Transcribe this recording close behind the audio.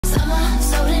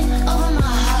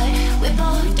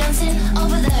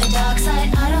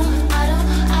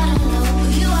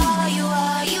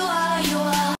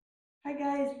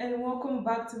and welcome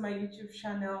back to my YouTube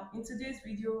channel. In today's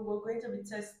video, we're going to be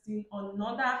testing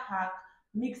another hack,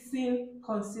 mixing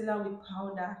concealer with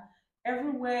powder.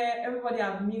 Everybody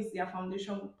have mixed their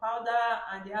foundation with powder,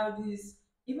 and they have this.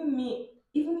 Even me,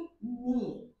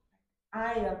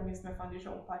 I have mixed my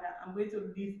foundation with powder. I'm going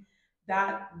to leave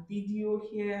that video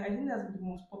here. I think that's the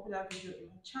most popular video in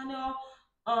my channel.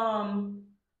 Um,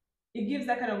 it gives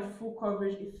that kind of full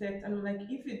coverage effect, and I'm like,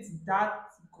 if it's that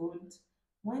good,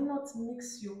 why not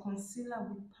mix your concealer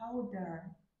with powder?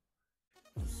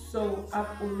 So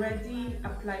I've already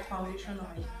applied foundation on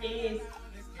my face.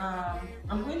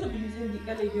 I'm going to be using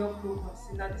the LA Girl Pro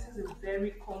concealer. This is a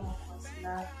very common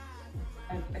concealer.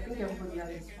 I think everybody has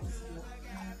this concealer.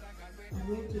 I'm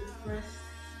going to press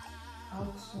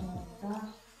out some of that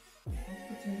and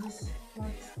put in this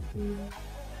flat spray.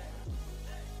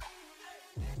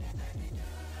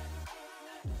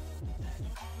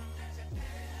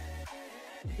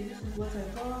 Okay, this is what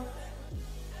I got.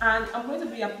 And I'm going to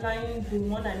be applying the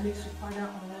one I mixed with powder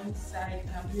on one side,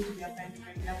 and I'm going to be applying the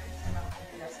regular concealer on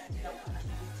the other side so that we can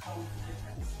actually tell the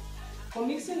difference. For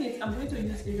mixing it, I'm going to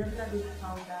use the regular baby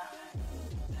powder.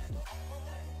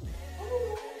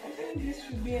 Oh, I think this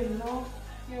should be enough.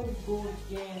 Here we go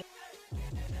again.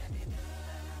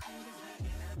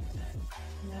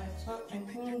 Yeah, I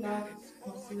think that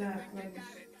concealer I applied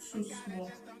is too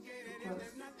small because it has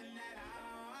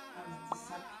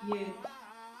disappeared.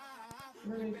 I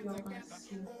don't know if you all can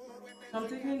see. So I'm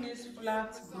taking this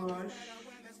flat brush.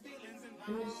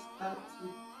 Let me start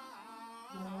with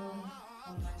the one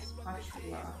on my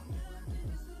spatula.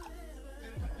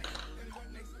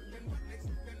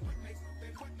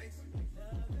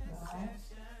 Now,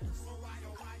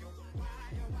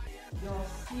 you'll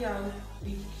see how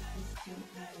big this thing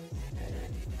is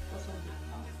because of the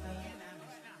powder.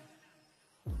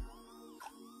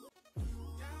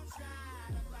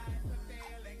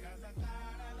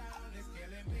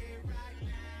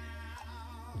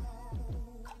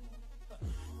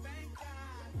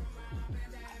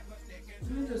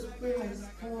 I'm going to spray my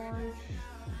sponge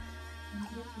and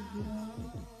get it down.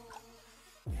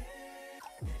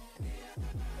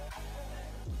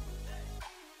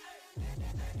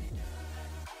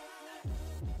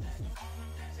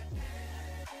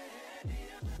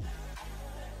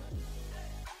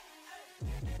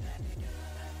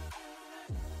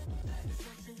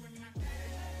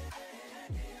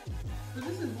 So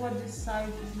this is what this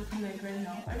side is looking like right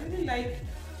now. I really like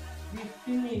the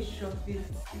finish of it.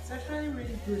 It's actually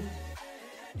really good.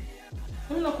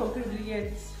 I'm not completely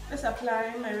yet. Let's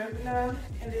apply my regular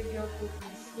LA Girl Pro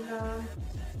concealer,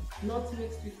 not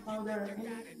mixed with powder or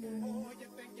anything.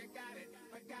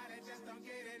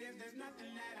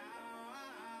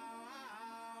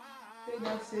 Take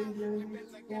that same blend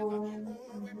before.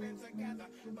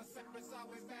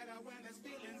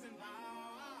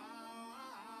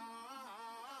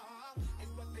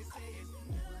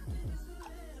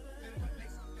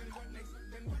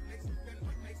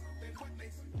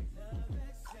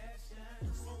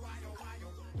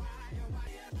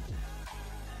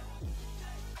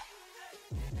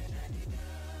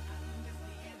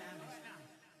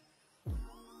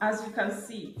 As you can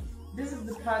see, this is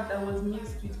the part that was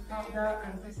mixed with powder,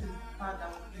 and this is the part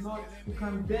that was not. You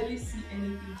can barely see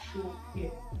anything show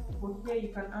here, but here you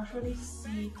can actually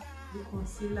see the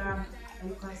concealer and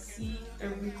you can see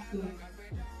everything.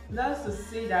 That's to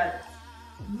say that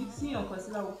mixing your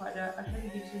concealer with powder actually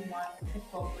gives you one,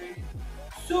 full coverage.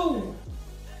 Two,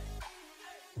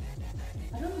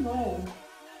 I don't know,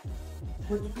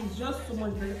 but it's just so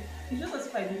much better. It's just as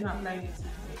if I didn't apply it today.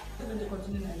 I'm going to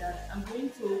continue like that. I'm going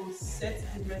to set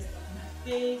the rest of my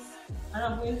face, and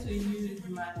I'm going to use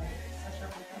my Sasha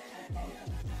Butter powder.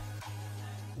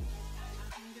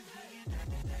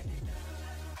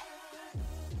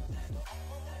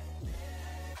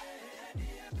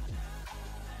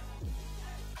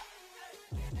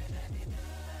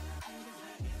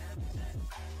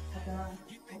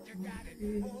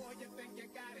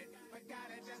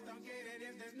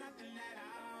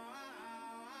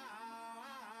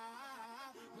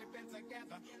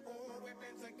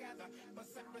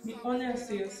 Be honest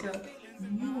to yourself.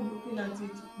 You looking at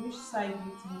it, which side do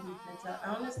you think is better? I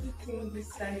honestly think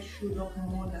this side showed up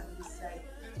more than this side.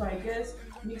 So I guess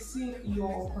mixing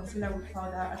your concealer with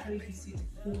powder actually gives it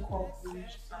full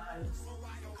coverage and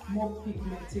more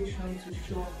pigmentation to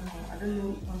show up more. I don't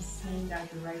know if I'm saying that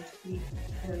the right way,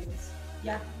 but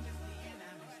yeah,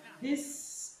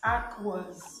 this hack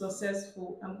was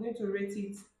successful. I'm going to rate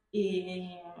it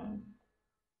a,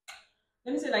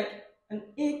 let me say, like an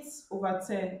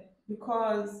 8/10,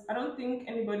 because I don't think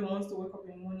anybody wants to wake up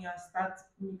in the morning and start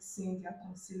mixing their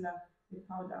concealer with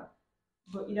powder.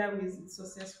 but either ways it's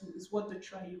successful. It's worth the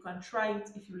try. You can try it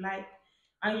if you like,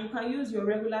 and you can use your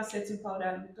regular setting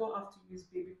powder. You don't have to use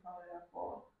baby powder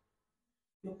for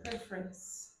your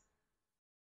preference.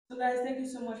 So guys, thank you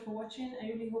so much for watching. I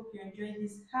really hope you enjoyed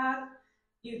this hack.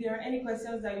 If there are any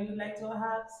questions that you'd like to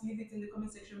ask, leave it in the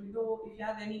comment section below. If you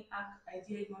have any hack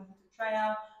idea you want me to try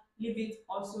out, leave it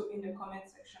also in the comment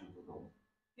section below.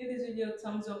 Give this video a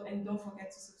thumbs up and don't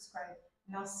forget to subscribe.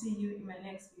 And I'll see you in my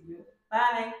next video.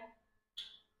 Bye!